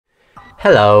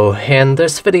Hello, in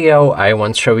this video I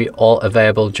want to show you all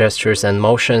available gestures and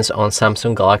motions on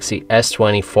Samsung Galaxy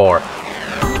S24.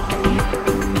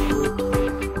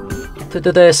 To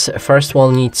do this, first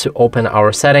we'll need to open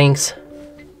our settings.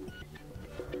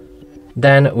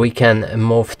 Then we can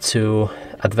move to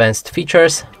advanced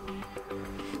features.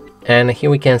 And here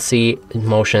we can see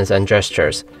motions and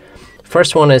gestures.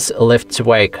 First one is lift to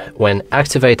wake. When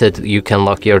activated, you can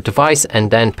lock your device and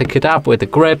then pick it up with a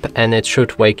grip, and it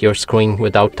should wake your screen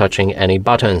without touching any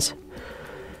buttons.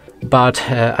 But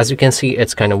as you can see,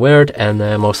 it's kind of weird, and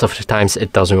most of the times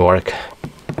it doesn't work.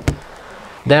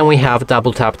 Then we have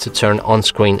double tap to turn on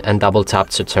screen and double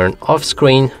tap to turn off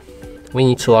screen. We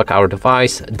need to lock our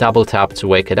device, double tap to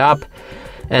wake it up,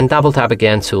 and double tap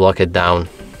again to lock it down.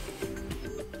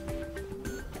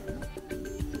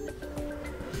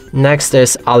 Next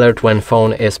is alert when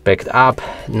phone is picked up.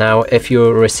 Now, if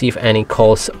you receive any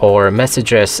calls or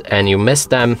messages and you miss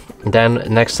them, then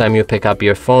next time you pick up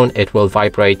your phone, it will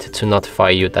vibrate to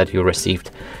notify you that you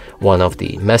received one of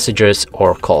the messages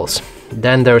or calls.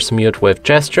 Then there's mute with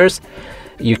gestures.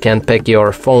 You can pick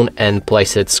your phone and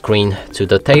place it screen to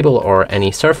the table or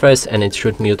any surface, and it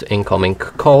should mute incoming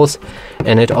calls.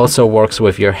 And it also works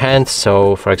with your hand.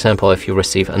 So for example, if you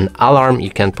receive an alarm, you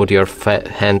can put your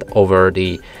hand over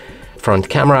the front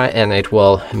camera and it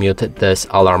will mute this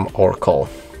alarm or call.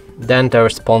 Then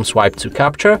there's palm swipe to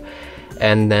capture,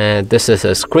 and this is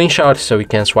a screenshot, so you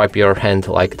can swipe your hand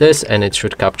like this and it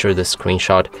should capture the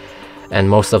screenshot. And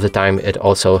most of the time it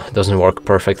also doesn't work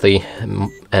perfectly,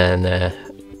 and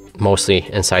mostly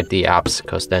inside the apps,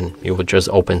 because then you would just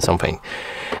open something.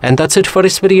 And that's it for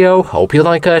this video. Hope you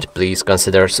like it. Please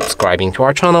consider subscribing to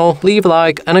our channel, leave a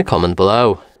like and a comment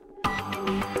below.